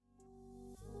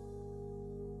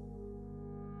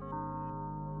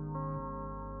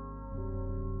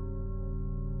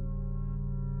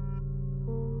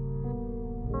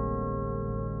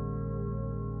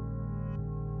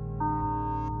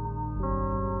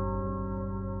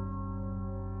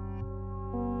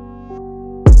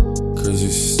crazy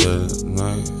state at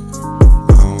night.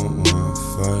 I don't wanna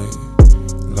fight.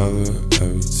 Love it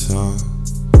every time.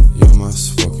 You're my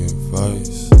spoken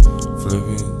vice.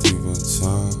 Flipping deep in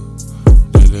time.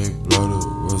 Did they blow the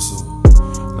whistle?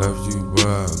 Left you but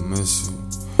I miss you.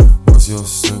 What's your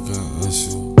sinking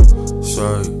issue?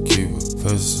 Shorty keep a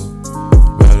pistol.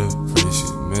 Mad at pretty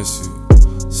she miss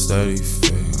you. Steady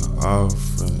fading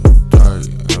off in a dark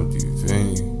empty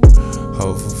venue.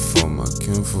 Hopeful for my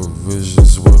kinfolk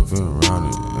visions, whipping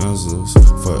round in Enzo's.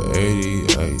 For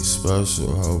 88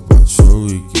 special, hope I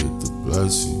truly get to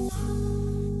bless you.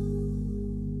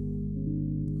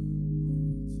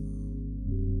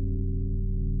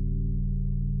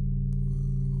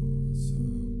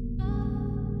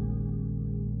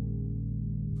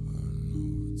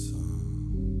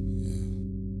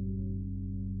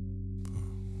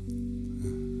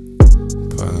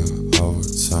 Putting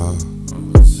overtime,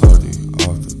 body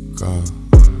off the ground.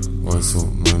 Way too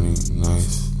many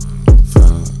nights,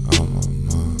 feeling on my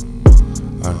mind.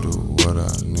 I do what I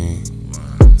need,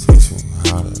 teach me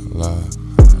how to lie.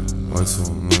 Way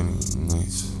too many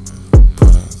nights.